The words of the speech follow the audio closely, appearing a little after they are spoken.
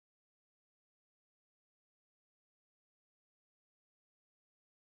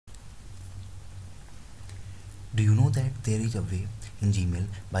Do you know that there is a way in Gmail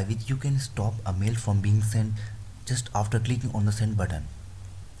by which you can stop a mail from being sent just after clicking on the send button?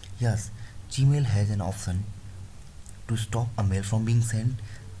 Yes, Gmail has an option to stop a mail from being sent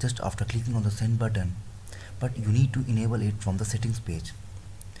just after clicking on the send button, but you need to enable it from the settings page.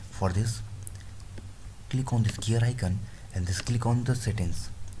 For this, click on this gear icon and just click on the settings.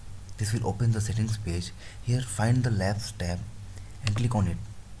 This will open the settings page. Here find the Labs tab and click on it.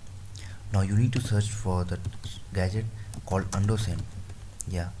 Now you need to search for the gadget called undo send.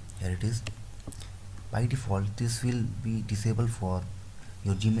 Yeah, here it is. By default this will be disabled for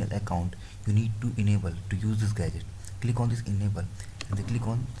your Gmail account. You need to enable to use this gadget. Click on this enable and then click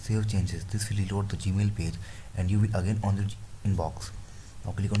on save changes. This will reload the Gmail page and you will again on the inbox.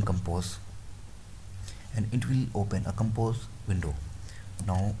 Now click on compose and it will open a compose window.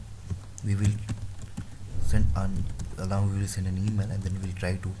 Now we will send an email and then we will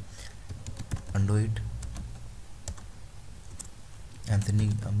try to undo it. I am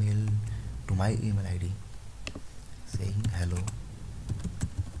sending a mail to my email ID saying hello.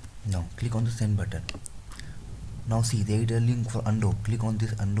 Now click on the send button. Now see there is a link for undo. Click on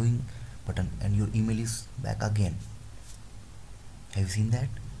this undoing button and your email is back again. Have you seen that?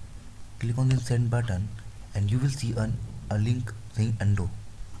 Click on the send button and you will see a link saying undo.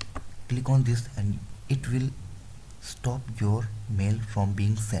 Click on this and it will stop your mail from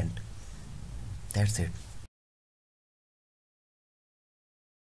being sent. That's it.